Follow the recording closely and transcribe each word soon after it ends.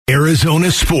Arizona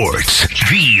Sports,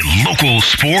 the local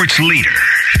sports leader.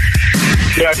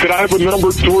 Yeah, could I have a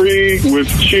number 3 with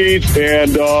cheese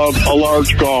and a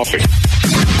large coffee?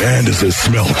 Man, does it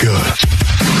smell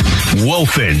good.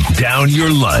 Wolfing down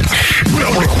your lunch.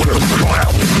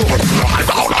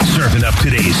 Serving up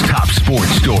today's top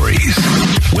sports stories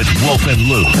with Wolf and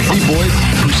Lou. Hey, boys.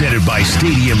 Presented by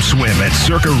Stadium Swim at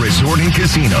Circa Resort and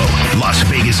Casino, Las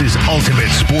Vegas's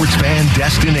ultimate sports fan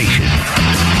destination.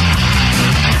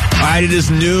 All right, it is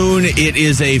noon. It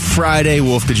is a Friday.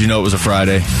 Wolf, did you know it was a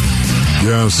Friday?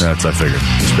 Yes. That's, I figured.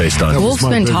 Just based on... Wolf's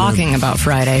been talking about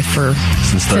Friday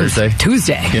since Thursday?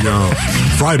 Tuesday. No.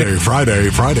 Friday.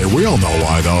 We all know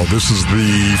why, though. This is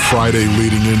the Friday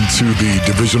leading into the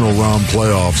divisional round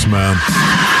playoffs, man.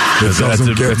 It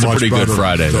doesn't get much pretty better. Good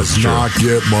Friday. Does not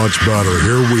get much better.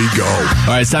 Here we go. All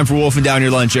right, it's time for Wolfing Down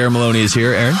Your Lunch. Aaron Maloney is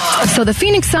here. Aaron? So the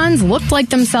Phoenix Suns looked like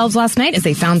themselves last night as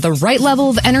they found the right level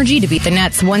of energy to beat the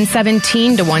Nets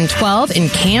 117-112 in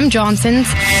Cam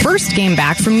Johnson's first game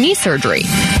back from knee surgery.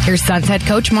 Here's Suns head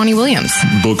coach Monty Williams.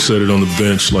 Book said it on the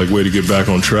bench, like, way to get back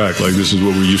on track. Like, this is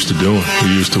what we're used to doing.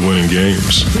 We're used to winning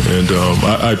games. And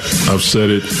I've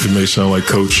said it. It may sound like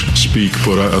coach speak,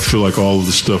 but I feel like all of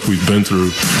the stuff we've been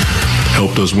through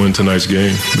helped us win tonight's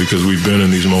game because we've been in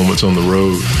these moments on the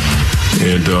road.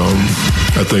 And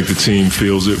I think the team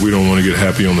feels it. We don't want to get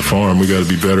happy on the farm. We got to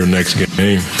be better next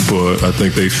game. But I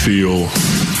think they feel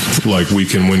like we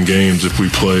can win games if we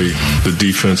play the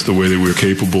defense the way that we're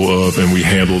capable of and we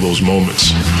handle those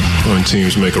moments. When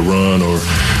teams make a run or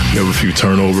we have a few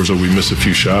turnovers or we miss a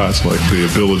few shots, like the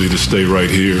ability to stay right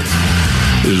here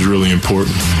is really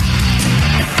important.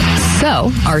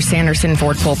 So, our Sanderson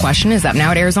Ford poll question is up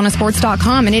now at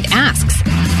ArizonaSports.com, and it asks,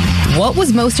 what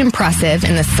was most impressive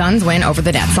in the Suns' win over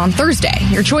the Nets on Thursday?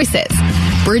 Your choices: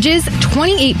 Bridges,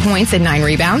 28 points and 9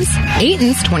 rebounds.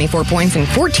 Ayton's 24 points and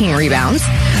 14 rebounds.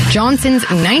 Johnson's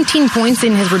 19 points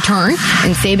in his return.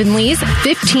 And Saban Lee's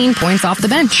 15 points off the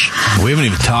bench. We haven't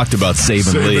even talked about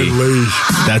Saban Lee.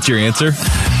 That's your answer?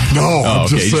 No, I'm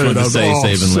just saying.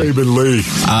 Saban Lee.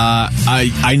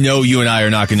 I know you and I are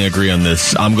not going to agree on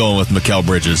this. I'm going with Mikal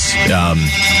Bridges.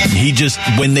 He just,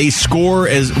 when he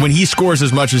scores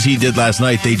as much as he did last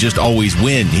night, they just always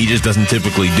win. He just doesn't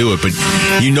typically do it. But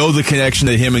you know the connection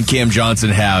that him and Cam Johnson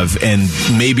have, and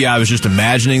maybe I was just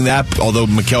imagining that, although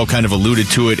Mikal kind of alluded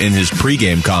to it in his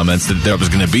pregame comments that was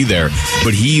going to be there.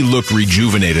 But he looked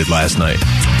rejuvenated last night.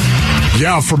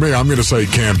 Yeah, for me, I'm going to say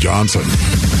Cam Johnson.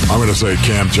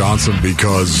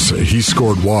 Because he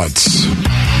scored what?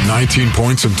 19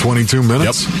 points in 22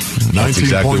 minutes? Yep. 19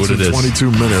 exactly points what in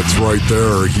 22 minutes right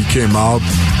there. He came out,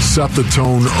 set the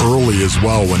tone early as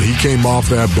well. When he came off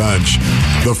that bench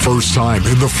the first time,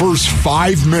 in the first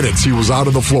 5 minutes, he was out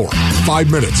of the floor.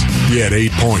 5 minutes. He had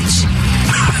 8 points.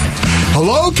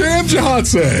 Hello, Cam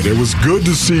Johnson. It was good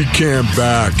to see Cam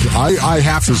back. I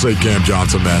have to say Cam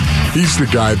Johnson, man. He's the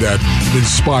guy that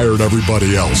inspired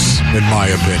everybody else, in my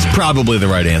opinion. Probably the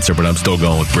right answer, but I'm still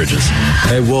going with Bridges.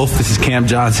 Hey, Wolf, this is Cam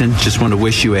Johnson. Just want to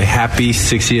wish you a happy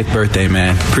 60th birthday,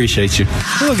 man. Appreciate you.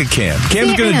 Look at Cam.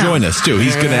 Cam's going to join us, too.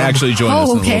 He's going to actually join us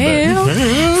in a little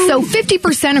bit. So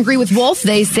 50% agree with Wolf.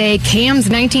 They say Cam's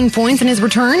 19 points in his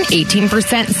return.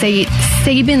 18% say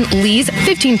Saban Lee's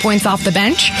 15 points off the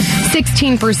bench.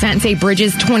 16% say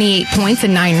Bridges' 28 points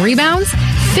and 9 rebounds.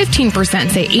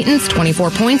 15% say Ayton's 24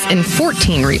 points and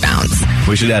 14 rebounds.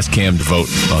 We should ask Cam to vote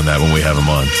on that when we have him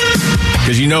on.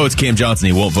 Because you know it's Cam Johnson.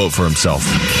 He won't vote for himself.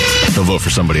 He'll vote for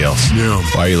somebody else. Yeah.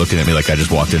 Why are you looking at me like I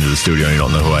just walked into the studio and you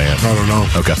don't know who I am? I don't know.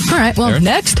 Okay. All right. Well, Aaron?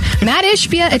 Next, Matt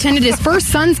Ishbia attended his first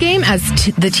Suns game as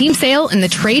the team sale and the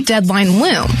trade deadline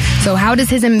loom. So how does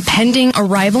his impending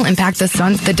arrival impact the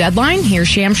Suns at the deadline? Here's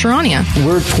Sham Charania.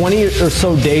 We're 20 or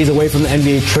so days away from the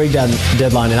NBA trade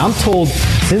deadline, and I'm told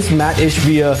since Matt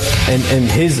Ishbia and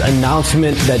his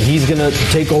announcement that he's going to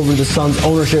take over the Suns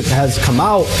ownership has come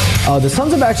out, the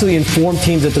Suns have actually informed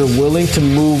teams that they're willing to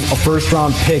move a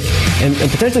first-round pick and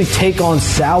potentially take on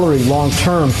salary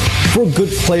long-term for good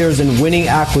players and winning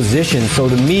acquisitions. So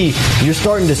to me, you're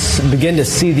starting to begin to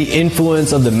see the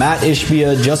influence of the Matt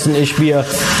Ishbia, Justin Ishbia,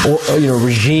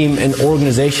 regime and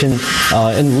organization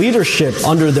and leadership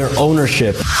under their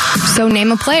ownership. So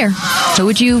name a player. Who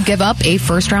would you give up a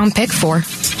first-round pick for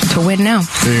to win now?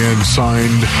 And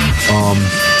signed,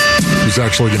 who's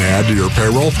actually going to add to your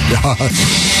payroll?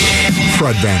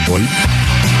 Fred VanVleet.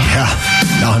 Yeah.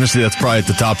 Honestly, that's probably at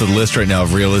the top of the list right now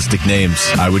of realistic names.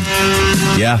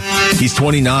 He's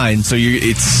 29, so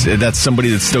that's somebody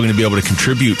that's still going to be able to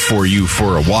contribute for you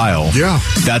for a while. Yeah.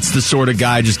 That's the sort of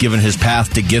guy, just given his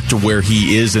path to get to where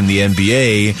he is in the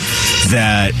NBA,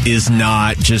 that is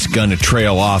not just going to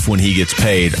trail off when he gets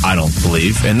paid, I don't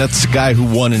believe. And that's a guy who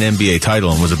won an NBA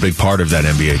title and was a big part of that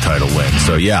NBA title win.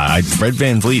 So, Fred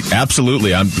VanVleet,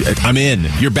 absolutely. I'm in.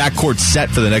 Your backcourt's set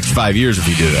for the next 5 years if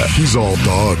you do that. He's all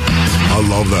dog. I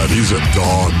love that. He's a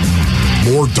dog.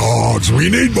 More dogs. We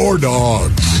need more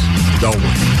dogs. Don't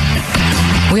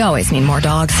we? We always need more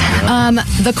dogs.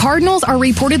 The Cardinals are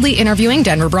reportedly interviewing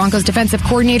Denver Broncos defensive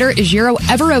coordinator Ejiro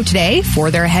Evero today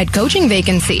for their head coaching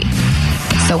vacancy.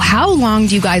 So how long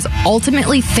do you guys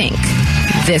ultimately think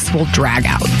this will drag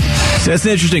out? That's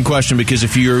an interesting question, because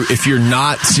if you're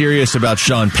not serious about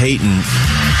Sean Payton,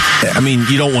 I mean,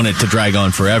 you don't want it to drag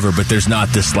on forever, but there's not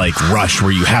this rush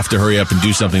where you have to hurry up and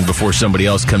do something before somebody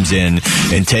else comes in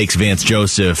and takes Vance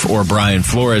Joseph or Brian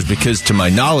Flores, because to my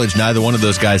knowledge, neither one of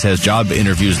those guys has job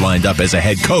interviews lined up as a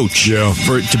head coach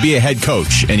to be a head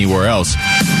coach anywhere else.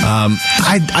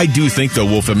 I do think, though,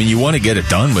 Wolf, I mean, you want to get it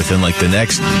done within the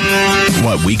next,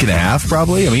 week and a half,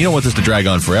 probably? I mean, you don't want this to drag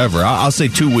on forever. I'll say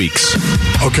 2 weeks.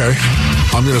 Okay.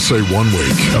 I'm going to say 1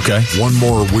 week. Okay. One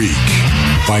more week.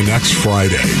 By next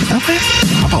Friday. Okay.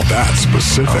 How about that?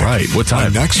 Specific. All right. What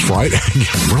time? By next Friday.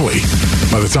 Really?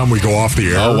 By the time we go off the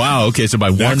air. Oh, wow. Okay. So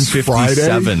by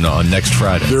 1:57 on next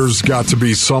Friday. There's got to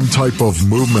be some type of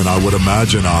movement, I would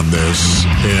imagine, on this.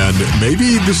 And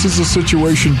maybe this is a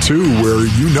situation, too, where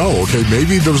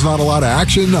maybe there's not a lot of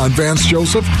action on Vance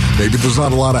Joseph. Maybe there's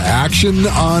not a lot of action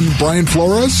on Brian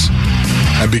Flores.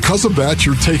 And because of that,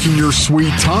 you're taking your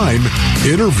sweet time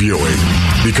interviewing,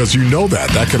 because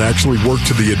that can actually work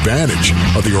to the advantage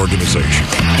of the organization.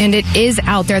 And it is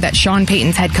out there that Sean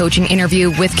Payton's head coaching interview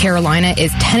with Carolina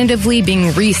is tentatively being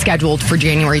rescheduled for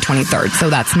January 23rd. So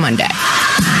that's Monday.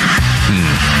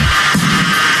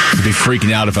 I'd be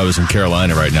freaking out if I was in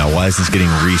Carolina right now. Why is this getting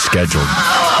rescheduled?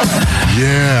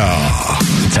 Yeah.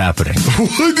 It's happening.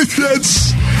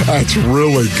 That's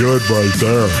really good right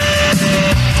there.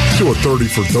 Do a 30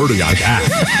 for 30 on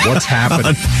that. What's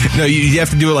happening? No, you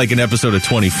have to do it like an episode of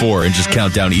 24 and just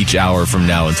count down each hour from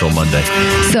now until Monday.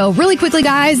 So really quickly,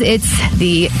 guys, it's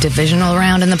the divisional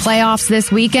round in the playoffs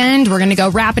this weekend. We're going to go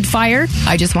rapid fire.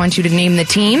 I just want you to name the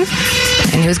team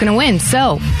and who's going to win.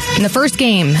 So in the first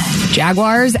game,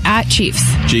 Jaguars at Chiefs.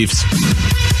 Chiefs.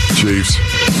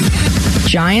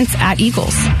 Giants at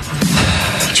Eagles.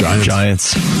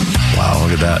 Giants. Wow,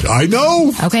 look at that. I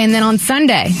know. Okay, and then on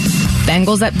Sunday,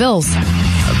 Bengals at Bills.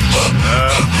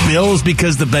 Bills,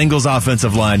 because the Bengals'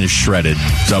 offensive line is shredded.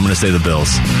 So I'm going to say the Bills.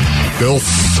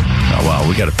 Oh, wow,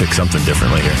 we got to pick something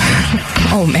differently here.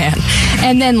 Oh, man.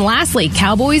 And then lastly,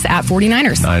 Cowboys at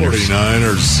 49ers.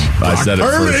 49ers. I said it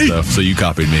first, though, so you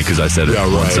copied me because I said it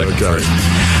 1 second first.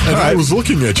 And I was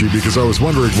looking at you because I was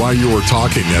wondering why you were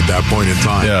talking at that point in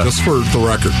time. Yeah. Just for the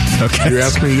record. Okay. You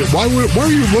asked me, why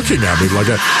are you looking at me?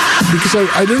 Because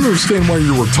I didn't understand why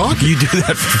you were talking. You do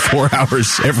that for 4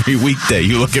 hours every weekday.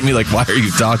 You look at me like, why are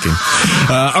you talking?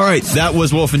 All right, that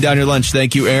was Wolfing Down Your Lunch.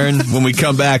 Thank you, Aaron. When we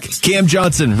come back, Cam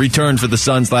Johnson returned for the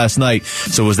Suns last night.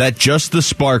 So was that just the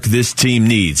spark this team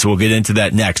needs? So we'll get into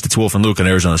that next. It's Wolf and Luke on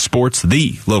Arizona Sports,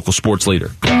 the local sports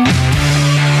leader.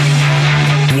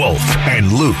 Wolf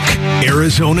and Luke,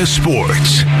 Arizona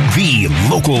Sports, the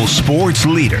local sports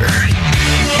leader.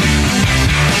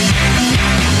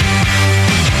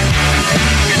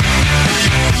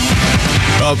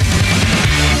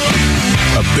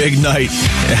 A big night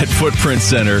at Footprint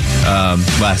Center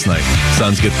last night.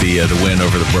 Suns get the win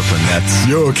over the Brooklyn Nets.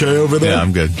 You okay over there? Yeah,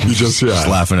 I'm good. You just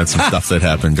laughing at some stuff that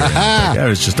happened during. There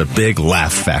was just a big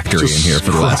laugh factory in here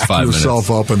for the last 5 minutes. Yourself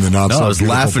up in the not so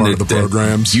beautiful part of the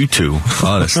programs. You two,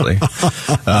 honestly. So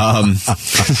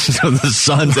the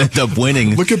Suns end up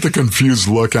winning. Look at the confused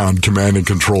look on Command and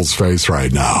Control's face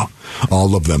right now.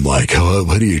 All of them like, oh,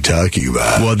 what are you talking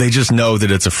about? Well, they just know that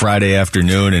it's a Friday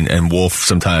afternoon, and Wolf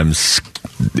sometimes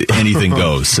anything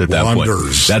goes at that point.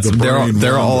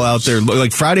 They're all out there.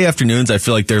 Like Friday afternoons, I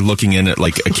feel like they're looking in at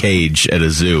like a cage at a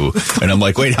zoo, and I'm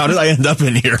like, wait, how did I end up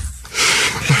in here?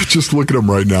 Just look at him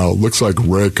right now. It looks like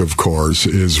Rick, of course,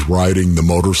 is riding the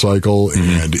motorcycle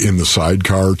and in the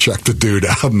sidecar. Check the dude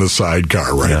out in the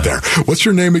sidecar there. What's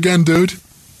your name again, dude?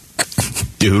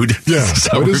 Dude? Yeah.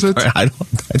 What is it? I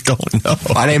don't know.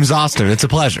 My name's Austin. It's a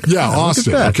pleasure. Yeah,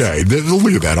 Austin. Okay.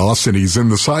 Look at that. Austin, he's in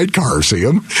the sidecar. See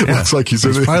him? Yeah. Looks like he's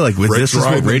in probably like with Rick's this is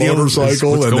what radio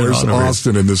motorcycle, and there's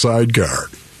Austin in the sidecar.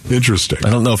 Interesting. I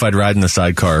don't know if I'd ride in the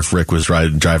sidecar if Rick was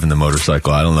driving the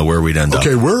motorcycle. I don't know where we'd end up.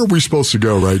 Okay, where are we supposed to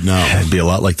go right now? It'd be a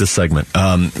lot like this segment.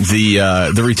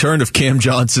 The return of Cam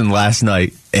Johnson last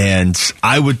night, and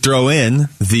I would throw in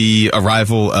the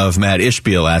arrival of Matt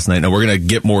Ishbia last night. Now, we're going to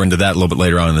get more into that a little bit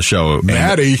later on in the show.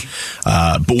 Matty.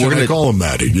 But we're going to call him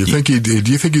Matty. Do you think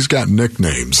he's got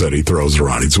nicknames that he throws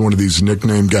around? He's one of these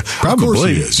nickname guys. Probably. Of course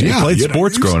he is. He played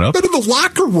sports growing up. Been in the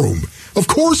locker room. Of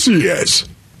course he is.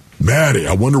 Matty,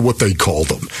 I wonder what they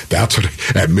called him. That's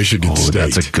what at Michigan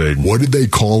State. That's a good. What did they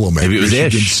call him at Maybe it was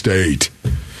Michigan Ish. State?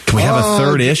 Can we have a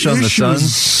third Ish on the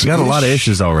Suns? We got a lot of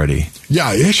Ishes already.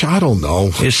 Yeah, Ish. I don't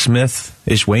know. Ish Smith,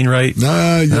 Ish Wainwright.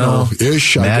 Nah, you know,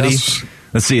 Ish. Matty. I guess.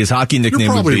 Let's see. His hockey nickname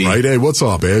You're probably would be right. Hey, what's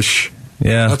up, Ish?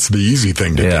 Yeah, that's the easy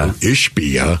thing to do.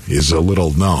 Ishbia is a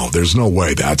little there's no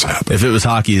way that's happening. If it was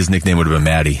hockey, his nickname would have been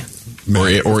Matty.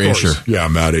 Or Isher. Yeah,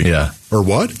 Matty. Yeah. Or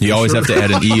what? You always have to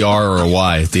add an ER or a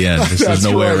Y at the end. There's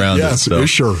no way around it. Yes,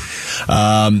 Isher.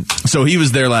 So he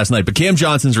was there last night. But Cam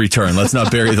Johnson's return, let's not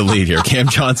bury the lead here. Cam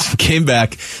Johnson came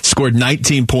back, scored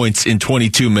 19 points in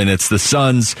 22 minutes. The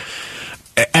Suns,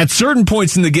 at certain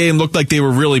points in the game, looked like they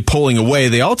were really pulling away.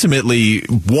 They ultimately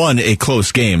won a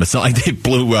close game. It's not like they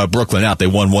blew Brooklyn out. They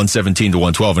won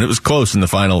 117-112, and it was close in the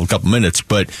final couple minutes.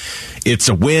 But it's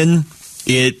a win.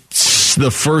 It's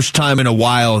the first time in a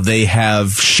while they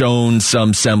have shown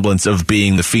some semblance of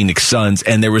being the Phoenix Suns,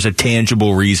 and there was a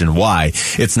tangible reason why.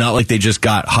 It's not like they just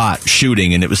got hot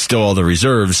shooting and it was still all the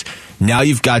reserves. Now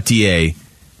you've got DA,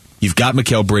 you've got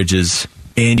Mikal Bridges,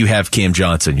 and you have Cam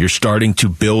Johnson. You're starting to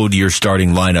build your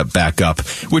starting lineup back up,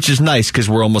 which is nice because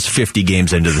we're almost 50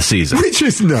 games into the season. Which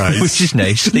is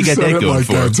nice. They got that going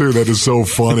for them. Too. That is so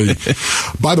funny.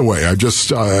 By the way, I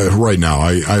just right now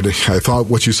I thought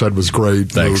what you said was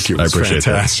great. Thanks. Luke, it was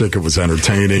fantastic. It was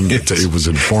entertaining. It was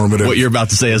informative. What you're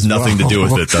about to say has nothing to do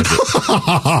with it, does it?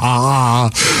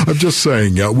 I'm just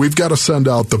saying we've got to send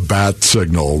out the bat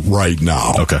signal right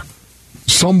now. Okay.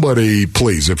 Somebody,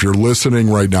 please, if you're listening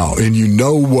right now, and you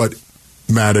know what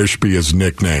Matt Ishbia's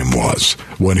nickname was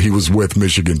when he was with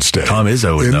Michigan State. Tom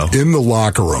Izzo would know. In the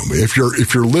locker room. If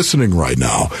you're listening right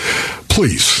now,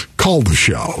 please call the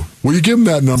show. Will you give him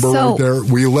that number right there?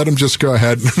 Will you let him just go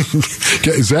ahead?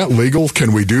 Is that legal?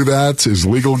 Can we do that? Is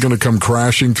legal going to come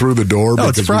crashing through the door? No,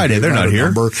 it's Friday. They're not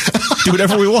here. Do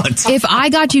whatever we want. If I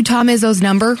got you Tom Izzo's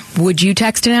number, would you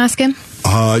text and ask him?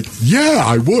 Yeah,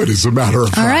 I would, as a matter of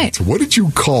fact. All right. What did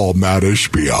you call Matt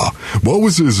Ishbia? What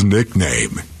was his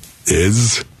nickname?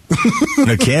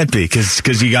 It can't be,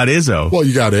 because you got Izzo. Well,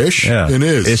 you got Ish and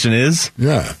Iz. Ish and Iz?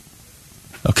 Yeah.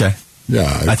 Okay.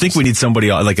 Yeah. I think we need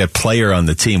somebody, like a player on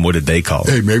the team. What did they call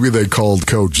him? Hey, maybe they called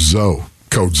Coach Zoe.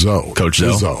 Coach Zoe.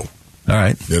 Izzo. All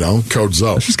right. Coach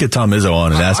Zoe. Let's just get Tom Izzo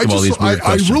on and ask him all these weird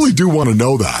questions. I really do want to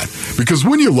know that. Because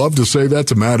wouldn't you love to say that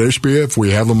to Matt Ishbia if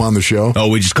we have him on the show? Oh,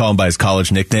 we just call him by his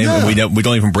college nickname? Yeah. And we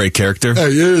don't even break character?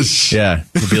 Hey, Ish. Yeah.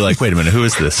 He'd be like, wait a minute, who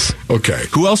is this? Okay.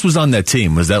 Who else was on that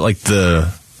team? Was that like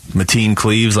the Mateen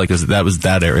Cleaves? Like, was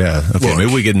that area? Okay, look,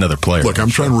 maybe we get another player. Look, I'm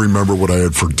trying to remember what I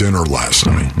had for dinner last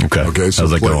night. Okay, so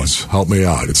please help me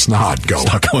out. It's not going.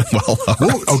 It's not going well.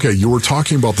 Well, okay, you were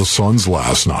talking about the Suns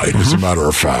last night, as a matter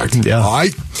of fact. Yeah.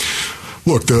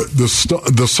 Look,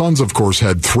 the Suns, of course,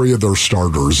 had three of their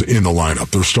starters in the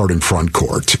lineup, their starting front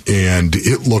court, and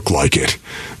it looked like it.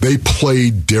 They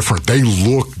played different. They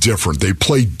looked different. They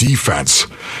played defense.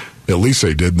 At least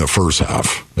they did in the first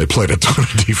half. They played a ton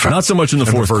of defense. Not so much in the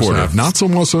fourth quarter. Half. Not so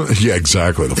much. Yeah,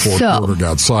 exactly. The fourth quarter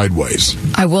got sideways.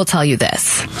 I will tell you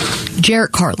this.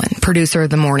 Jarrett Carlin, producer of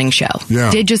the morning show,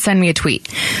 did just send me a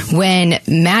tweet. When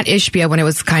Matt Ishbia, when it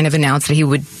was kind of announced that he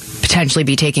would potentially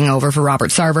be taking over for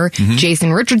Robert Sarver,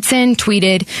 Jason Richardson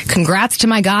tweeted, "Congrats to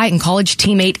my guy and college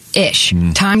teammate Ish.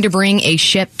 Time to bring a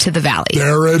ship to the valley."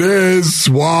 There it is.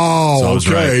 Wow.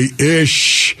 Okay, right.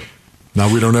 Ish. Now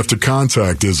we don't have to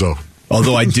contact Izzo.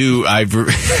 Although I do,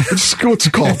 just go to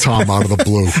call Tom out of the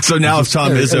blue. So now if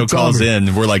Tom Izzo calls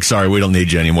in, we're like, sorry, we don't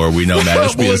need you anymore. We know Matt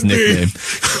Ishbia's nickname.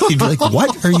 He'd be like,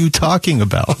 what are you talking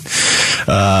about?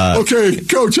 Okay,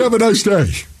 Coach, have a nice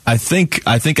day. I think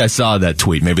I saw that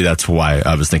tweet. Maybe that's why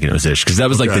I was thinking it was Ish, because that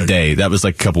was like the day. That was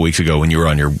like a couple weeks ago when you were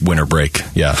on your winter break.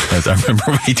 Yeah, I remember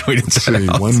when he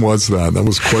tweeted. When was that? That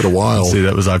was quite a while. See,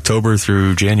 that was October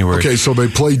through January. Okay, so they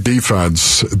played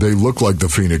defense. They look like the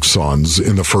Phoenix Suns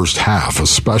in the first half,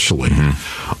 especially.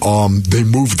 They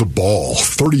moved the ball,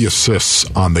 30 assists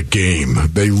on the game.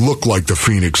 They look like the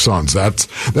Phoenix Suns. That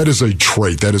is a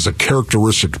trait. That is a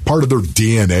characteristic, part of their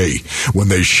DNA when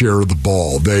they share the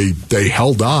ball. They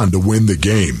held on to win the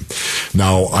game.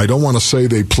 Now, I don't want to say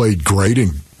they played great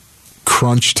and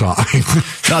crunch time.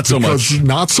 Not so much.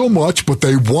 Not so much, but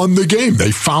they won the game.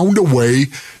 They found a way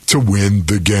to win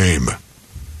the game.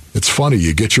 It's funny.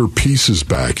 You get your pieces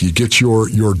back. You get your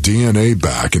DNA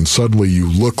back, and suddenly you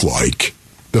look like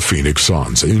the Phoenix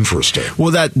Suns. Interesting.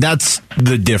 Well, that's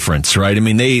the difference, right? I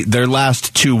mean, their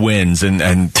last 2 wins,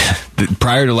 and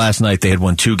prior to last night, they had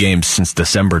won 2 games since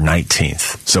December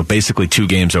 19th. So basically 2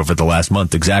 games over the last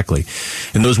month, exactly.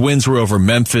 And those wins were over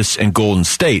Memphis and Golden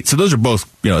State. So those are both,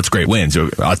 it's great wins.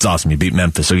 It's awesome. You beat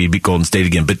Memphis, so you beat Golden State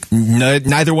again. But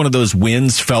neither one of those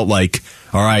wins felt like,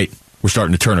 all right, we're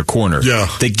starting to turn a corner. Yeah.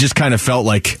 They just kind of felt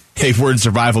like, hey, we're in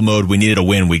survival mode. We needed a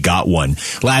win. We got one.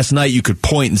 Last night, you could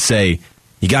point and say,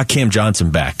 you got Cam Johnson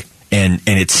back, and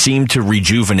it seemed to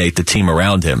rejuvenate the team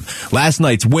around him. Last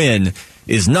night's win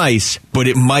is nice, but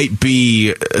it might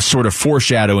be a sort of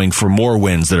foreshadowing for more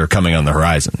wins that are coming on the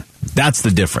horizon. That's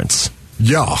the difference.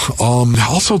 Yeah.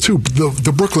 Also, too,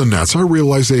 the Brooklyn Nets, I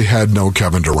realize they had no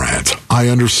Kevin Durant. I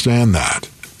understand that.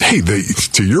 Hey,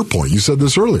 to your point, you said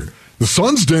this earlier. The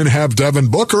Suns didn't have Devin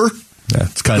Booker. Yeah,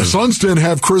 the Suns didn't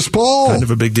have Chris Paul. Kind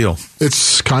of a big deal.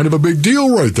 It's kind of a big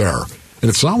deal right there. And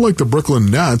it's not like the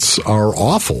Brooklyn Nets are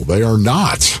awful. They are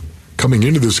not. Coming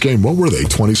into this game, what were they,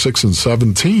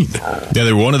 26-17? Yeah,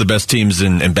 they were one of the best teams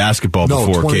in basketball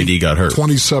before KD got hurt.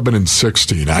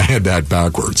 27-16. I had that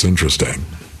backwards. Interesting.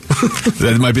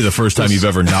 That might be the first time you've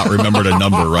ever not remembered a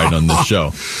number right on this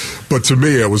show. But to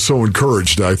me, I was so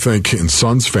encouraged, I think, and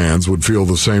Suns fans would feel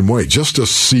the same way. Just to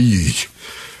see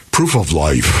proof of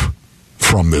life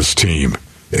from this team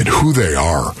and who they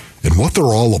are and what they're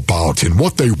all about and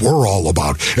what they were all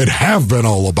about and have been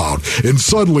all about. And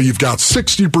suddenly you've got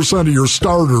 60% of your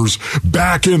starters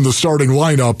back in the starting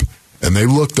lineup, and they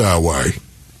look that way.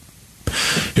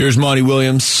 Here's Monty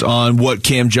Williams on what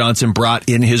Cam Johnson brought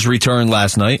in his return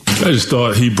last night. I just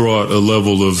thought he brought a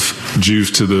level of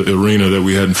juice to the arena that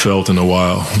we hadn't felt in a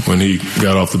while. When he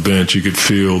got off the bench, you could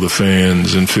feel the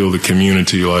fans and feel the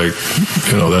community like,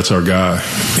 that's our guy.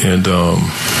 And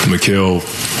Mikal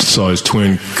saw his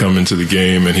twin come into the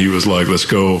game, and he was like, let's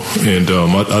go. And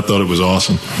I thought it was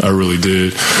awesome. I really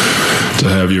did. To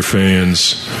have your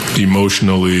fans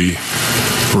emotionally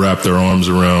wrap their arms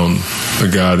around a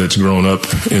guy that's grown up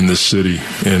in this city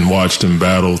and watched him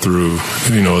battle through,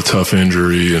 a tough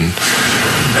injury, and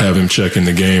have him check in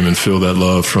the game and feel that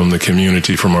love from the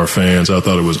community, from our fans. I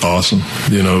thought it was awesome.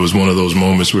 It was one of those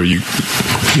moments where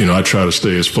I try to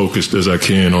stay as focused as I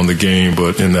can on the game,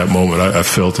 but in that moment I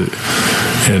felt it,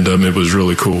 and it was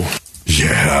really cool.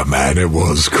 Yeah, man, it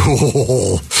was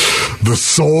cool. The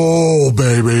soul,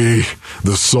 baby.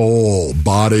 The soul.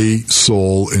 Body,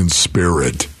 soul, and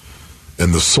spirit.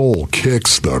 And the soul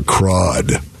kicks the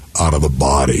crud out of the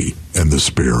body and the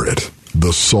spirit.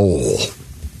 The soul.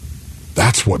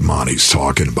 That's what Monty's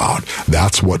talking about.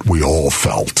 That's what we all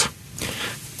felt.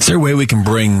 Is there a way we can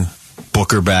bring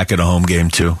Booker back at a home game,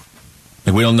 too?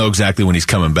 We don't know exactly when he's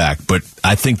coming back, but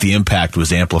I think the impact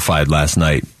was amplified last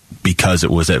night because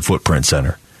it was at Footprint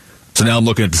Center. So now I'm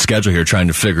looking at the schedule here, trying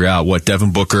to figure out what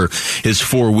Devin Booker is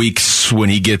 4 weeks when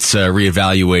he gets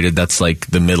reevaluated. That's like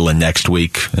the middle of next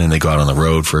week, and they go out on the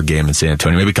road for a game in San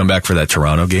Antonio. Maybe come back for that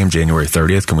Toronto game, January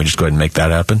 30th. Can we just go ahead and make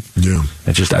that happen? Yeah.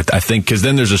 I think, because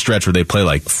then there's a stretch where they play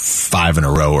like 5 in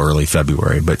a row early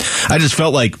February. But I just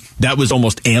felt like that was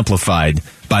almost amplified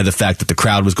by the fact that the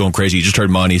crowd was going crazy. You just heard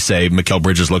Monty say Mikal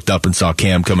Bridges looked up and saw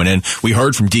Cam coming in. We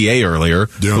heard from D.A. earlier,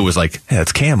 who was like, hey,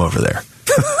 that's Cam over there.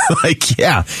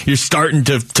 You're starting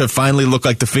to finally look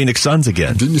like the Phoenix Suns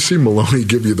again. Didn't you see Maloney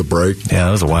give you the break? Yeah,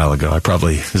 that was a while ago.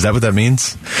 Is that what that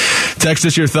means? Text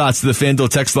us your thoughts to the FanDuel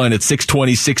text line at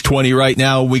 620 right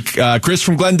now. Chris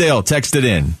from Glendale texted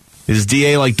in. Is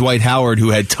DA like Dwight Howard,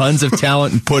 who had tons of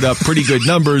talent and put up pretty good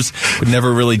numbers, but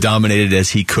never really dominated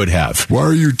as he could have? Why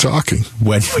are you talking?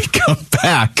 When we come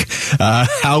back,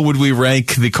 how would we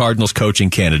rank the Cardinals coaching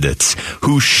candidates?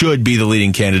 Who should be the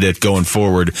leading candidate going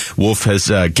forward? Wolf has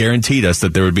guaranteed us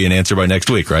that there would be an answer by next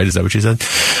week, right? Is that what you said?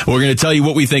 We're going to tell you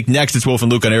what we think next. It's Wolf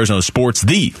and Luke on Arizona Sports,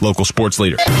 the local sports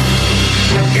leader.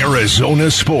 Arizona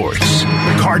Sports.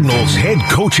 Cardinals head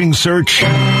coaching search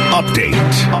update.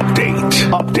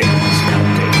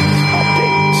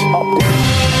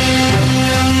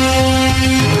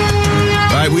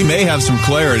 All right, we may have some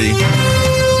clarity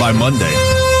by Monday.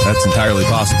 That's entirely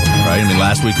possible, right? I mean,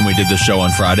 last week when we did this show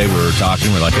on Friday, we were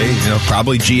talking. We're like, hey,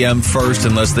 probably GM first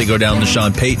unless they go down the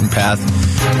Sean Payton path.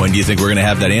 When do you think we're going to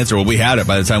have that answer? Well, we had it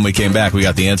by the time we came back. We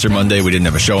got the answer Monday. We didn't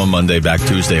have a show on Monday, back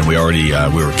Tuesday, and we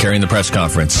were carrying the press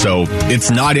conference. So it's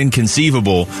not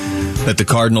inconceivable that the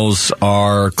Cardinals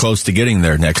are close to getting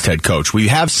their next head coach. We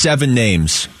have 7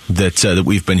 names that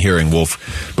we've been hearing,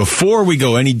 Wolf. Before we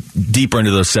go any deeper into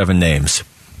those 7 names,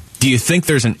 Do you think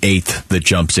there's an 8th that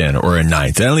jumps in or a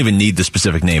 9th? I don't even need the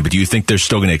specific name, but do you think they're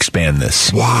still going to expand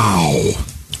this? Wow.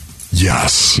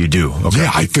 Yes. You do? Okay.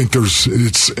 Yeah, I think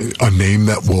it's a name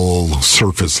that will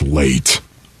surface late.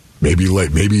 Maybe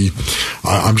late. Maybe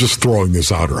I'm just throwing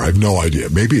this out here. I have no idea.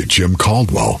 Maybe a Jim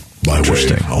Caldwell.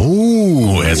 Interesting.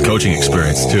 Oh, he has coaching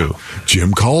experience too.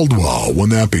 Jim Caldwell.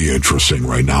 Wouldn't that be interesting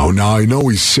right now? Now, I know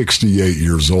he's 68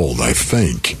 years old, I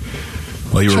think.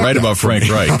 Well, you were right about Frank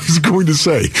Reich. I was going to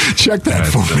say, check that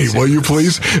for me, will you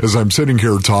please, as I'm sitting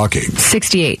here talking.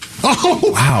 68. Oh,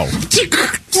 wow.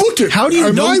 Look at, how do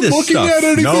you know this looking stuff? At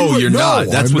anything? No, you're not.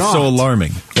 That's what's so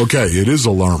alarming. Okay, it is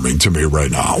alarming to me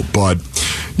right now. But,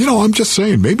 I'm just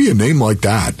saying, maybe a name like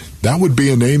that. That would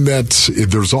be a name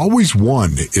there's always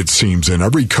one, it seems, in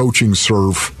every coaching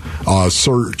search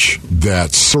that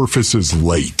surfaces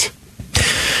late.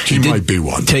 He might be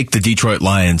one. Take the Detroit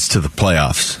Lions to the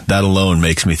playoffs. That alone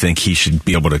makes me think he should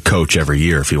be able to coach every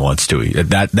year if he wants to.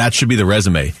 That should be the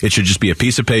resume. It should just be a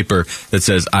piece of paper that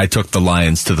says, I took the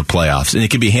Lions to the playoffs. And it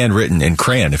can be handwritten in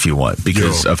crayon if you want,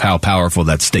 because of how powerful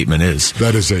that statement is.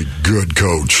 That is a good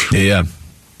coach. Yeah.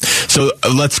 So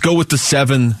let's go with the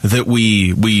 7 that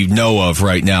we know of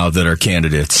right now that are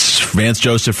candidates. Vance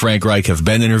Joseph, Frank Reich have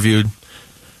been interviewed.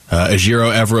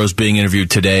 Ejiro Evero is being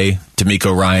interviewed today.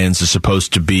 D'Amico Ryans is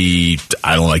supposed to be,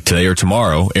 today or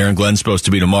tomorrow. Aaron Glenn's supposed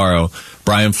to be tomorrow.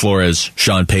 Brian Flores,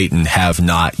 Sean Payton have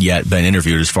not yet been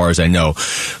interviewed as far as I know.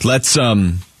 Let's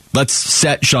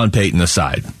set Sean Payton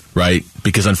aside, right?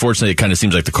 Because unfortunately it kind of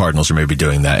seems like the Cardinals are maybe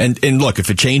doing that. And look, if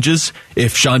it changes,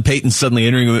 if Sean Payton's suddenly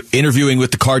interviewing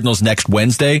with the Cardinals next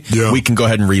Wednesday, we can go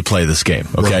ahead and replay this game,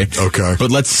 okay? Right. Okay.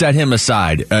 But let's set him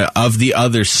aside. Of the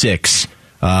other 6,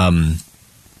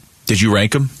 did you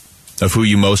rank them of who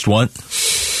you most want?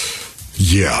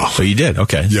 Yeah. So you did?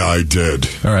 Okay. Yeah, I did.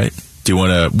 All right.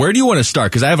 Where do you want to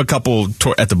start? Because I have a couple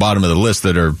at the bottom of the list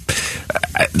that are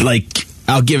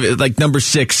I'll give it number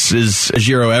 6 is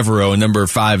Ejiro Evero and number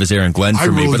 5 is Aaron Glenn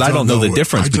for me, but I don't know the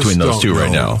difference between those two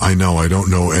right now. I know. I don't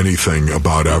know anything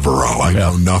about Evero. I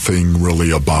know nothing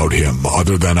really about him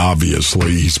other than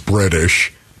obviously he's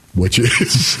British, which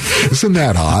isn't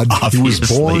that odd? Obviously. He was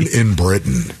born in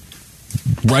Britain.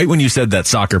 Right when you said that,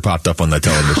 soccer popped up on the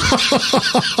television.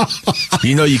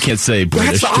 You can't say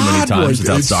British too many times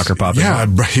without soccer popping up.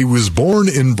 Yeah, he was born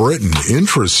in Britain.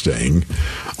 Interesting.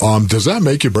 Does that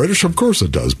make you British? Of course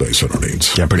it does, based on our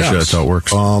needs. Yeah, I'm pretty sure that's how it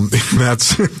works.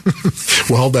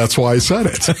 That's why I said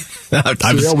it. I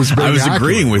was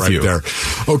agreeing with you. There.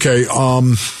 Okay,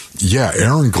 yeah,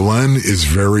 Aaron Glenn is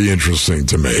very interesting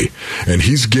to me. And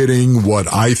he's getting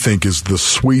what I think is the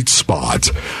sweet spot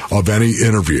of any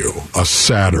interview, a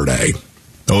Saturday.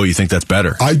 Oh, you think that's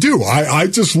better? I do. I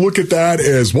just look at that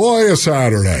as, a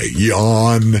Saturday.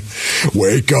 Yawn,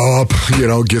 wake up, get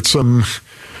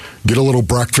a little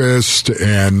breakfast,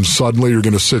 and suddenly you're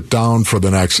going to sit down for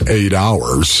the next 8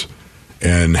 hours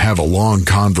and have a long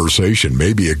conversation.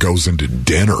 Maybe it goes into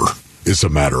dinner, as a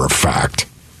matter of fact.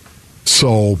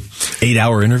 So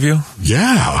 8-hour interview?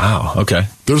 Yeah. Wow. Okay.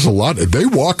 There's a lot. They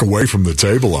walk away from the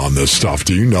table on this stuff.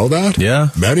 Do you know that? Yeah.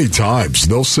 Many times.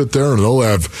 They'll sit there and they'll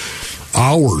have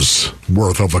hours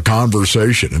worth of a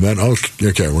conversation. And then,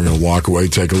 okay, we're going to walk away,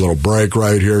 take a little break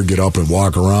right here, get up and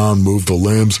walk around, move the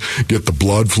limbs, get the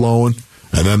blood flowing.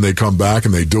 And then they come back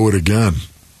and they do it again.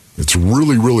 It's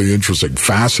really, really interesting,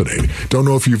 fascinating. Don't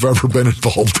know if you've ever been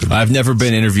involved in it. I've never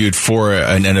been interviewed for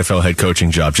an NFL head coaching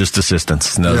job, just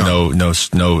assistants.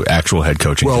 No actual head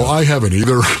coaching job. I haven't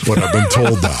either, but I've been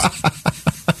told that.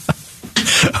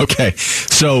 Okay,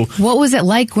 so what was it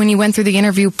like when you went through the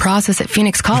interview process at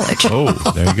Phoenix College? Oh,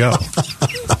 there you go.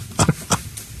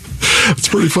 It's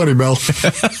pretty funny, Mel.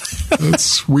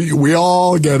 We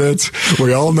all get it.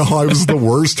 We all know I was the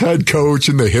worst head coach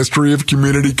in the history of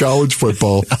community college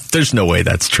football. There's no way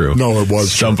that's true. No, it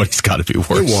was. Somebody's got to be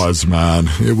worse. It was, man.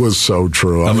 It was so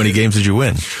true. How many games did you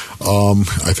win?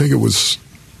 I think it was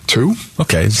 2.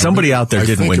 Okay, somebody out there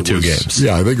didn't win 2 games.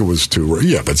 Yeah, I think it was 2.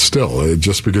 Yeah, but still,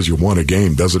 just because you won a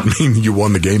game doesn't mean you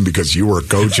won the game because you were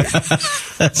coaching.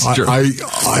 That's true. I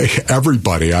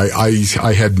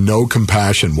had no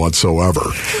compassion whatsoever.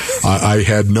 I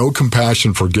had no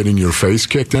compassion for getting your face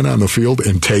kicked in on the field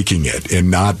and taking it and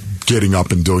not getting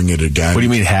up and doing it again. What do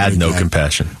you mean had no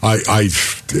compassion? I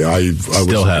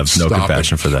still have no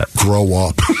compassion for that. Grow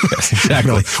up.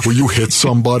 Exactly. Will you hit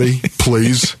somebody,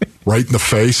 please? Right in the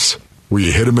face? Will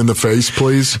you hit him in the face,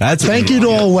 please? Thank you to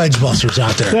all wedge busters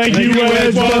out there. Thank you,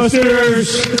 wedge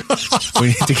busters. We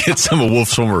need to get some of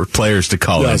Wolf's former players to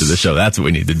call into the show. That's what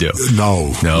we need to do.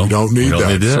 No, we don't need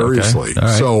that. Seriously. Okay.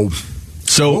 Right.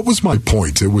 So what was my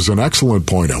point? It was an excellent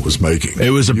point I was making.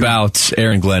 It was about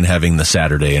Aaron Glenn having the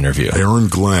Saturday interview. Aaron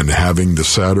Glenn having the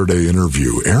Saturday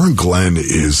interview. Aaron Glenn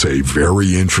is a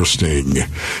very interesting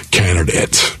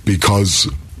candidate because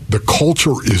the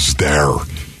culture is there.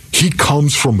 He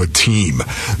comes from a team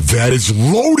that is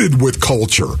loaded with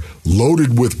culture,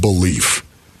 loaded with belief.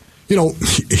 You know,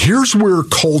 here's where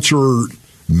culture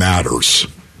matters.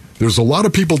 There's a lot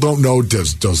of people don't know,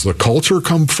 does the culture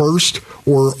come first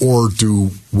or do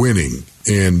winning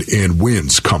and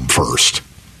wins come first?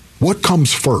 What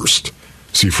comes first?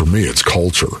 See, for me, it's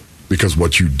culture. Because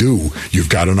what you do, you've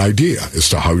got an idea as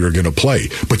to how you're going to play.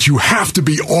 But you have to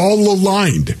be all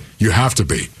aligned. You have to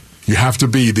be. You have to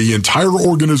be. The entire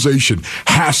organization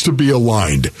has to be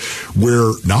aligned.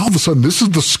 Where now all of a sudden, this is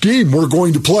the scheme we're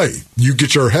going to play. You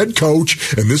get your head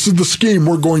coach, and this is the scheme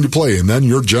we're going to play. And then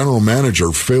your general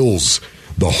manager fills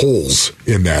the holes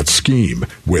in that scheme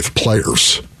with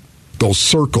players. Those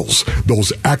circles,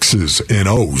 those X's and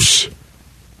O's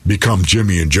become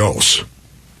Jimmy and Joe's.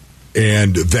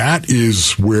 And that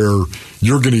is where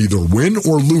you're going to either win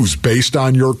or lose based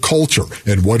on your culture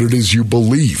and what it is you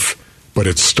believe. But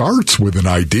it starts with an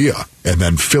idea and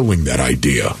then filling that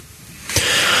idea.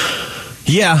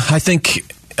 Yeah, I think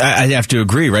I have to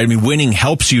agree, right? I mean, winning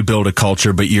helps you build a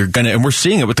culture, but you're going to, and we're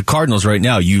seeing it with the Cardinals right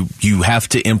now, you have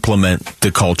to implement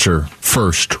the culture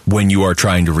first when you are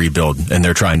trying to rebuild, and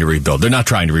they're trying to rebuild. They're not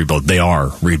trying to rebuild. They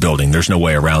are rebuilding. There's no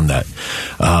way around that.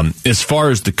 As far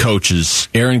as the coaches,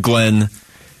 Aaron Glenn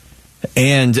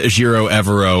and Ejiro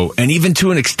Evero, and even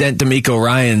to an extent D'Amico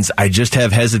Ryans, I just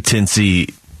have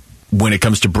hesitancy when it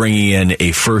comes to bringing in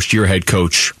a first-year head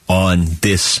coach on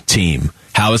this team.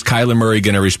 How is Kyler Murray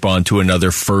going to respond to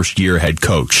another first-year head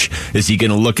coach? Is he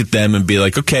going to look at them and be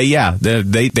like, okay, yeah,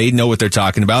 they know what they're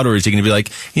talking about? Or is he going to be like,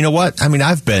 you know what? I mean,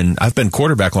 I've been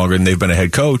quarterback longer than they've been a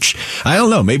head coach. I don't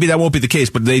know. Maybe that won't be the case,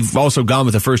 but they've also gone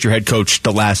with a first-year head coach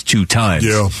the last 2 times.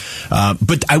 Yeah.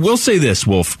 But I will say this,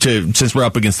 Wolf, since we're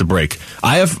up against the break.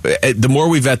 The more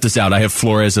we vet this out, I have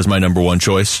Flores as my number 1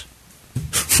 choice.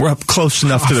 We're up close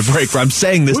enough to the break where I'm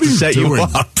saying this to set you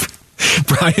up.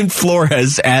 Brian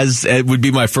Flores would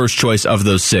be my first choice of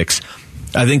those 6.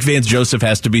 I think Vance Joseph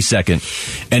has to be second.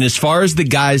 And as far as the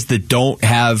guys that don't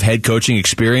have head coaching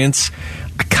experience,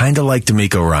 I kind of like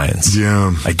D'Amico Ryans.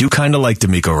 Yeah. I do kind of like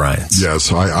D'Amico Ryans.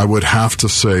 Yes, I would have to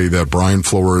say that Brian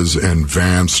Flores and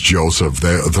Vance Joseph,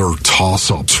 they're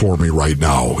toss-ups for me right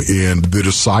now. And the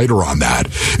decider on that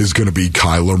is going to be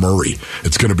Kyler Murray.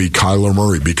 It's going to be Kyler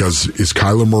Murray because is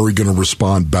Kyler Murray going to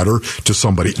respond better to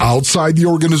somebody outside the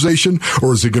organization,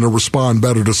 or is he going to respond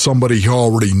better to somebody he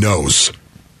already knows?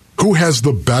 Who has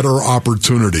the better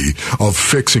opportunity of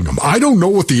fixing them? I don't know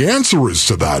what the answer is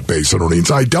to that, Basin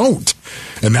Orleans. I don't.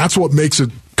 And that's what makes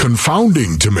it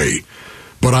confounding to me.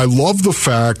 But I love the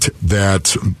fact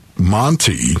that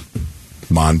Monty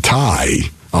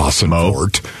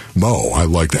Ossenfort, Mo, I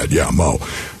like that. Yeah, Mo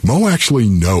actually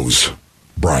knows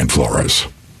Brian Flores.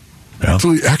 Yeah.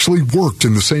 Actually worked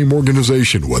in the same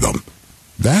organization with him.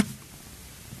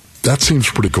 That seems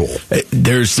pretty cool.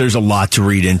 There's a lot to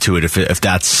read into it. If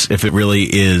it really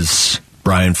is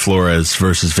Brian Flores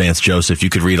versus Vance Joseph,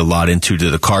 you could read a lot into. Do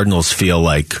the Cardinals feel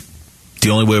like the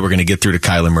only way we're going to get through to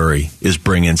Kyler Murray is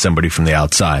bring in somebody from the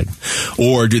outside,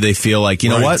 or do they feel like,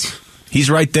 you know what, he's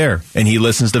right there and he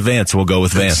listens to Vance, we'll go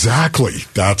with Vance? Exactly.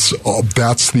 That's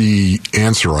the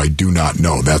answer. I do not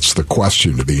know. That's the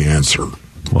question to the answer.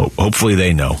 Well, hopefully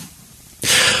they know.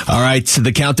 All right, so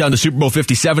the countdown to Super Bowl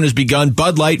 57 has begun.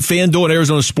 Bud Light, FanDuel, and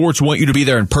Arizona Sports want you to be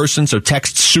there in person, so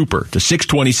text SUPER to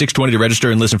 620 to register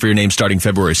and listen for your name starting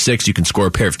February 6th. You can score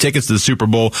a pair of tickets to the Super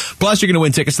Bowl. Plus, you're going to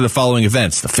win tickets to the following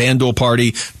events: the FanDuel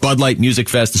Party, Bud Light Music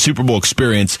Fest, the Super Bowl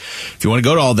Experience. If you want to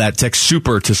go to all that, text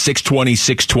SUPER to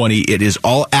 620. It is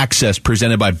all access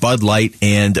presented by Bud Light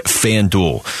and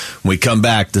FanDuel. When we come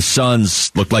back, the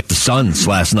Suns looked like the Suns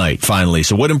last night, finally.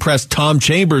 So what impressed Tom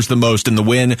Chambers the most in the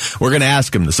win? We're going to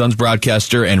ask him. The Suns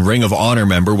broadcaster and Ring of Honor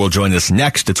member will join us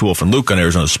next. It's Wolf and Luke on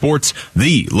Arizona Sports,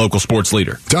 the local sports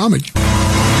leader. Tommy.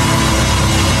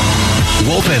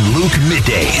 Wolf and Luke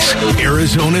middays,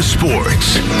 Arizona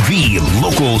Sports, the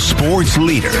local sports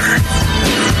leader.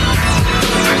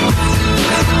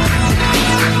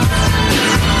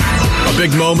 A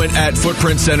big moment at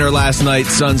Footprint Center last night.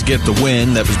 Suns get the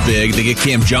win. That was big. They get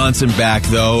Cam Johnson back,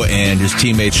 though, and his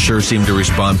teammates sure seem to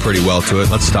respond pretty well to it.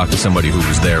 Let's talk to somebody who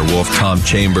was there. Wolf, Tom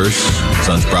Chambers,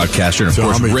 Suns broadcaster, and, of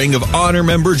course, Ring of Honor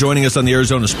member, joining us on the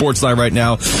Arizona Sports Line right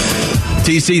now.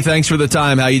 TC, thanks for the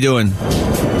time. How you doing?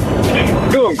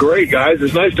 Doing great, guys.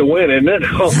 It's nice to win, isn't it?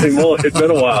 Holy moly, it's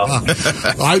been a while.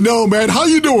 I know, man. How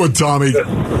you doing, Tommy?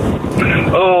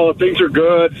 Oh, things are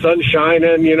good. Sun's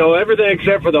shining. Everything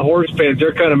except for the horse pens.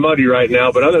 They're kind of muddy right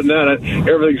now. But other than that,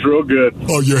 everything's real good.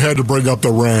 Oh, you had to bring up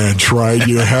the ranch, right?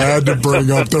 You had to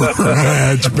bring up the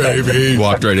ranch, baby.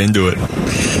 Walked right into it.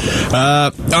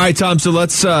 All right, Tom, so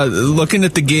let's looking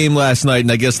at the game last night,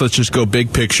 and I guess let's just go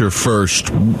big picture first.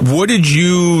 What did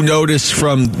you notice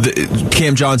from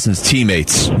Cam Johnson's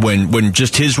teammates when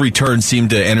just his return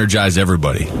seemed to energize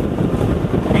everybody?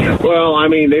 Well,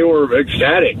 they were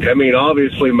ecstatic.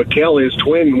 Obviously, Mikel, his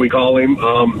twin, we call him,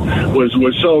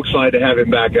 was so excited to have him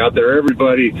back out there.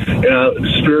 Everybody,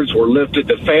 spirits were lifted.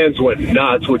 The fans went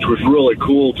nuts, which was really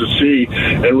cool to see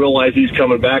and realize he's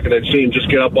coming back, and then see him just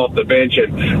get up off the bench.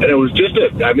 And it was just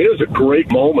it was a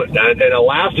great moment. And it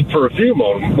lasted for a few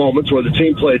moments where the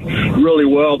team played really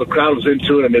well. The crowd was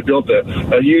into it, and they built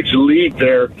a huge lead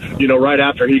there, right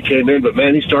after he came in. But,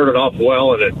 man, he started off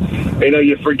well. And,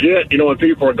 you forget, when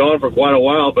people are gone for quite a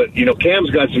while, but Cam's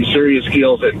got some serious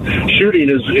skills, and shooting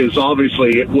is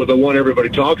obviously the one everybody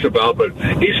talks about, but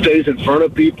he stays in front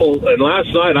of people. And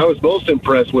last night I was most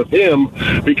impressed with him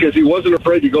because he wasn't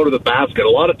afraid to go to the basket. A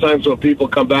lot of times when people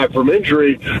come back from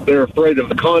injury, they're afraid of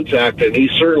the contact, and he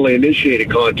certainly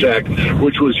initiated contact,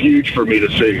 which was huge for me to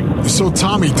see. So,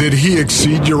 Tommy, did he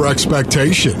exceed your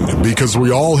expectation? Because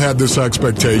we all had this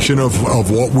expectation of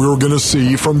what we were going to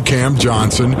see from Cam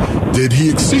Johnson. Did he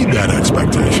exceed that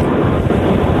expectation?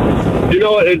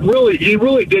 He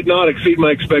really did not exceed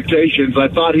my expectations. I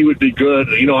thought he would be good.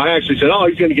 I actually said,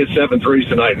 he's going to get 7 threes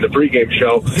tonight in the pregame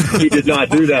show. He did not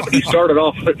do that, but he started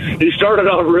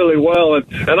off really well,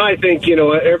 and I think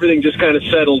everything just kind of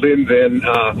settled in then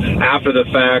after the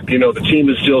fact. The team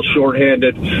is still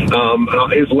shorthanded.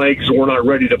 His legs were not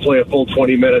ready to play a full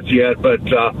 20 minutes yet, but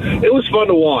it was fun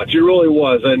to watch. It really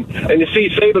was, and you see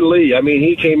Saban Lee.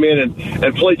 He came in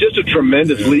and played just a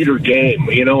tremendous leader game.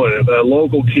 A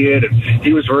local kid, and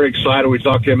he was very excited. We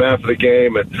talked to him after the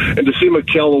game, and to see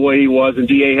Mikel the way he was, and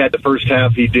D.A. had the first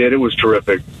half he did, it was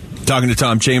terrific. Talking to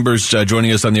Tom Chambers,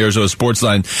 joining us on the Arizona Sports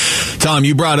Line. Tom,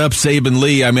 you brought up Saban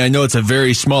Lee. I know it's a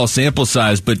very small sample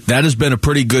size, but that has been a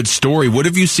pretty good story. What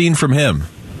have you seen from him?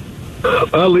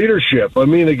 Leadership.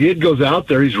 The kid goes out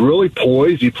there. He's really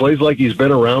poised. He plays like he's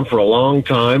been around for a long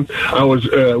time. I was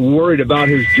worried about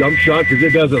his jump shot because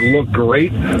it doesn't look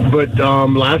great. But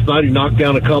last night he knocked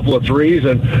down a couple of threes,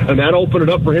 and that opened it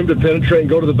up for him to penetrate and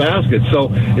go to the basket. So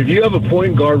if you have a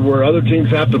point guard where other teams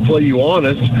have to play you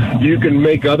honest, you can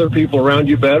make other people around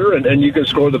you better, and you can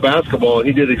score the basketball. And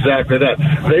he did exactly that.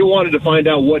 They wanted to find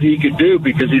out what he could do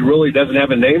because he really doesn't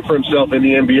have a name for himself in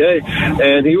the NBA,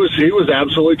 and he was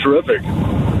absolutely terrific.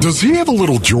 Does he have a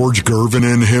little George Gervin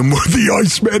in him with the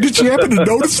Iceman? Did you happen to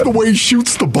notice the way he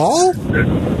shoots the ball?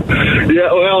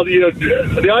 Yeah, well,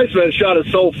 the Iceman shot is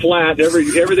so flat.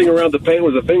 Everything around the paint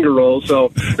was a finger roll,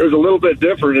 so it was a little bit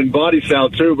different in body style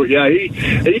too. But yeah, he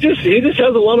just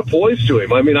has a lot of poise to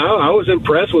him. I was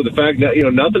impressed with the fact that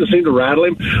nothing seemed to rattle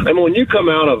him. When you come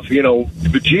out of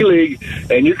the G League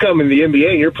and you come in the NBA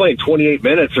and you're playing 28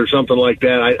 minutes or something like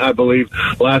that, I believe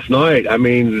last night.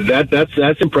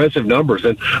 That's impressive numbers,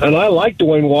 and I like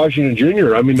Dwayne Washington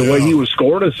Jr. The way he was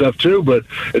scoring and stuff too, but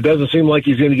it doesn't seem like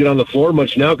he's going to get on the floor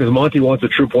much now because Monty wants a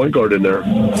true point guard in there.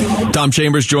 Tom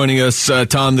Chambers joining us.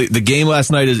 Tom, the game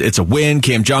last night it's a win.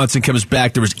 Cam Johnson comes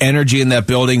back. There was energy in that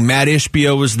building. Matt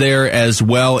Ishbia was there as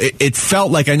well. It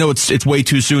felt like, I know it's way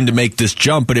too soon to make this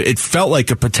jump, but it felt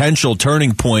like a potential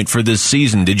turning point for this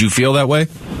season. Did you feel that way?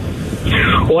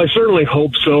 Well, I certainly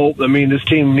hope so. This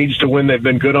team needs to win. They've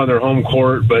been good on their home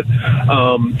court, but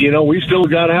we still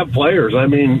got to have players.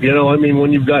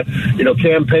 When you've got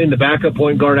Cam Payne, the backup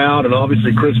point guard, out, and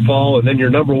obviously Chris Paul, and then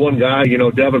your number one guy,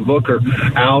 Devin Booker,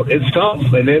 out, it's tough.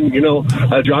 And then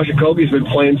Josh Okogie's been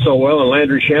playing so well, and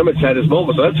Landry Shamit's had his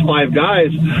moments. So that's 5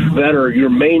 guys that are your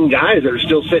main guys that are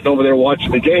still sitting over there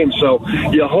watching the game. So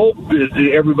you hope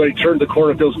that everybody turned the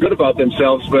corner, feels good about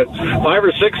themselves. But 5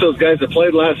 or 6 of those guys that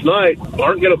played last night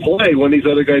aren't going to play when these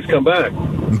other guys come back.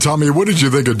 Tommy, what did you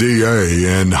think of D.A.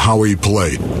 and how he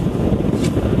played?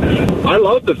 I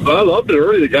loved it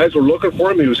early. The guys were looking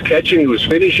for him. He was catching. He was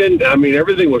finishing.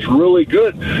 Everything was really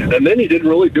good. And then he didn't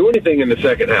really do anything in the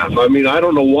second half. I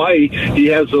don't know why he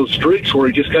has those streaks where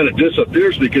he just kind of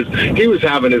disappears because he was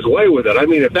having his way with it.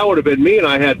 If that would have been me and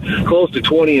I had close to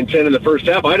 20 and 10 in the first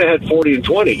half, I'd have had 40 and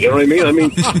 20. You know what I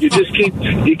mean? You just keep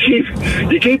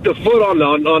the foot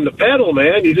on the pedal,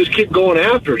 man. You just keep going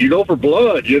after it. You go for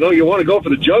blood. You want to go for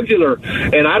the jugular.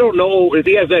 And I don't know if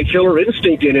he has that killer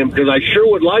instinct in him because I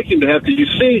sure would like like him to have. Do you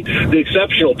see the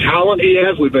exceptional talent he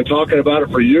has? We've been talking about it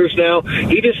for years now.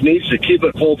 He just needs to keep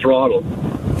it full throttle.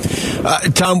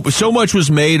 Tom, so much was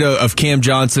made of Cam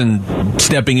Johnson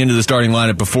stepping into the starting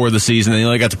lineup before the season, and he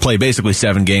only got to play basically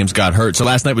 7 games, got hurt. So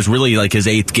last night was really like his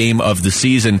 8th game of the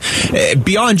season.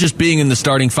 Beyond just being in the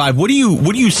starting 5, what do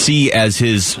you see as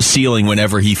his ceiling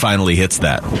whenever he finally hits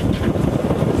that?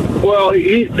 Well,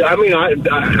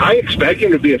 I expect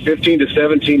him to be a 15 to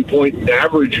 17 point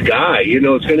average guy.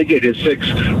 It's going to get his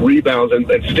 6 rebounds and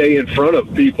stay in front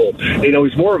of people.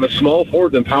 He's more of a small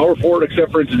forward than power forward,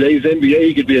 except for in today's NBA,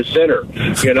 he could be a center.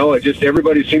 It just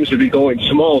everybody seems to be going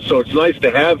small, so it's nice to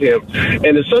have him.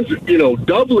 And the Suns,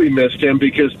 doubly missed him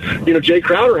because, Jay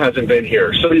Crowder hasn't been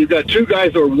here. So you've got 2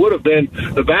 guys that would have been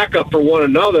the backup for one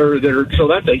another. So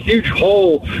that's a huge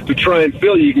hole to try and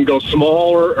fill. You can go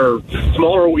smaller,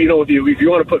 if you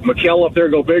want to put Mikal up there,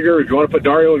 go bigger. If you want to put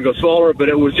Dario and go smaller. But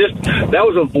that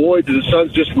was a void that the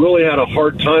Suns just really had a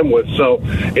hard time with. So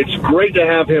it's great to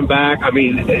have him back.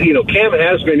 Cam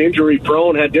has been injury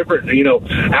prone, had different,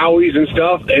 owies and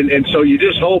stuff. And so you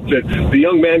just hope that the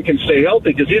young man can stay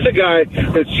healthy because he's a guy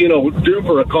that's, due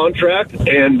for a contract.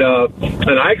 And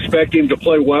I expect him to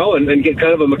play well and get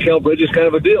kind of a Mikal Bridges kind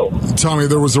of a deal. Tommy,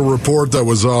 there was a report that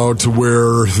was out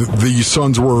where the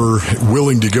Suns were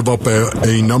willing to give up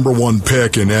a number 1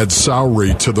 pick and add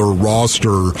salary to their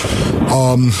roster.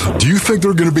 Do you think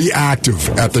they're going to be active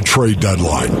at the trade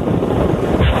deadline?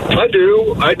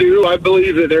 I do. I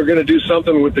believe that they're going to do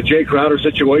something with the Jay Crowder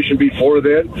situation before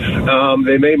then.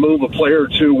 They may move a player or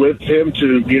 2 with him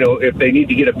to, if they need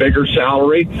to get a bigger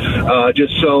salary,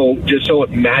 just so it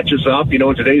matches up. In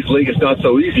today's league, it's not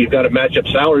so easy. You've got to match up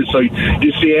salaries. So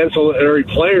you see ancillary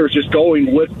players just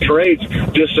going with trades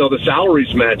just so the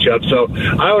salaries match up. So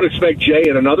I would expect Jay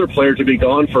and another player to be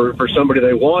gone for somebody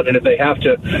they want. And if they have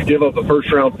to give up a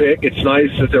first-round pick, it's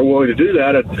nice that they're willing to do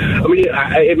that.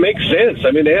 It makes sense.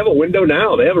 They have a window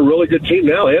now. They have a really good team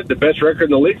now. They have the best record in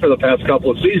the league for the past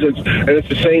couple of seasons, and it's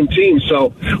the same team.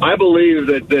 So I believe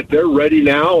that they're ready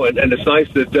now, and it's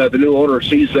nice that the new owner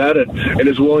sees that and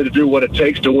is willing to do what it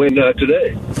takes to win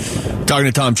today. Talking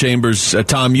to Tom Chambers.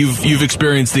 Tom, you've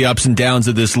experienced the ups and downs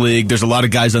of this league. There's a lot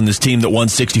of guys on this team that won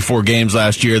 64 games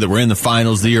last year, that were in the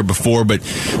finals the year before, but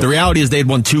the reality is they had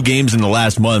won 2 games in the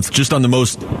last month. Just on the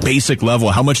most basic level,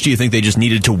 how much do you think they just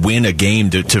needed to win a game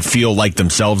to feel like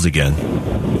themselves again?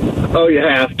 Oh, you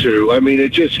have to. It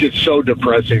just gets so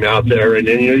depressing out there. And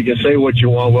you can say what you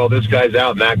want. Well, this guy's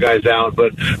out and that guy's out.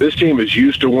 But this team is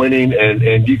used to winning.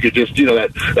 And you could just,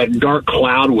 that dark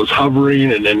cloud was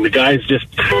hovering. And then the guys just,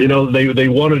 they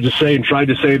wanted to say and tried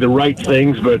to say the right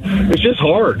things. But it's just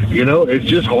hard. It's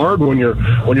just hard when you're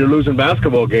losing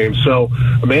basketball games. So,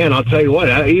 man, I'll tell you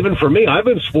what, even for me, I've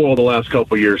been spoiled the last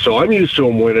couple of years. So I'm used to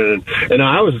them winning. And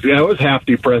I was half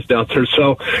depressed out there.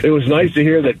 So it was nice to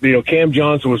hear that, Cam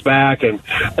Johnson was back. And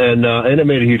it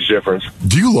made a huge difference.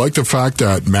 Do you like the fact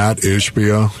that Matt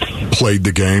Ishbia played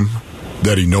the game,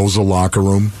 that he knows the locker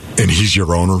room, and he's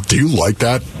your owner? Do you like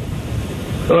that?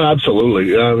 Oh,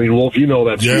 absolutely. Wolf,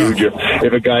 that's huge.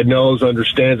 If a guy knows,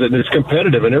 understands it, and it's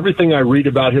competitive. And everything I read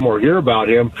about him or hear about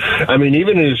him,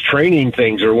 even in his training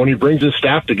things or when he brings his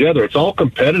staff together, it's all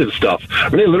competitive stuff.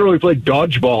 They literally play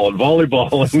dodgeball and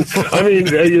volleyball.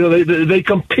 And, they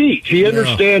compete. He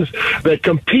understands that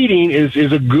competing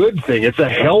is a good thing. It's a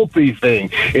healthy thing.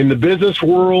 In the business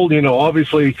world,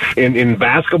 obviously in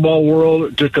basketball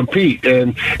world, to compete.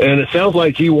 And it sounds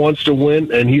like he wants to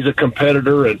win, and he's a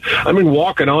competitor. And,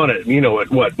 walking on it,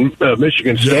 at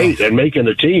Michigan State and making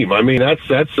the team.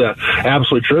 That's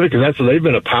absolutely terrific because they've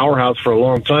been a powerhouse for a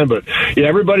long time. But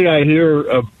everybody I hear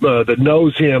that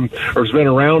knows him or has been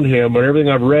around him, and everything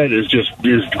I've read is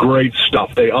great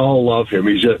stuff. They all love him.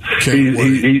 He's a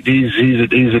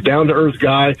down to earth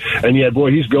guy, and yet,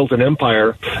 boy, he's built an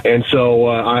empire. And so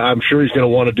I'm sure he's going to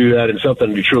want to do that in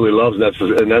something he truly loves,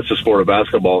 and that's the sport of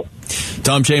basketball.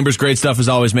 Tom Chambers, great stuff as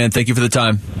always, man. Thank you for the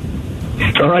time.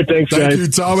 All right, thanks, guys. Thank you,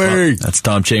 Tommy. That's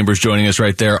Tom Chambers joining us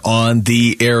right there on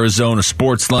the Arizona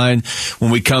Sports Line. When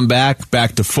we come back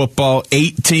to football.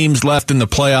 8 teams left in the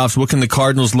playoffs. What can the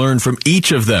Cardinals learn from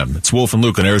each of them? It's Wolf and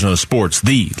Luke on Arizona Sports,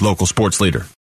 the local sports leader.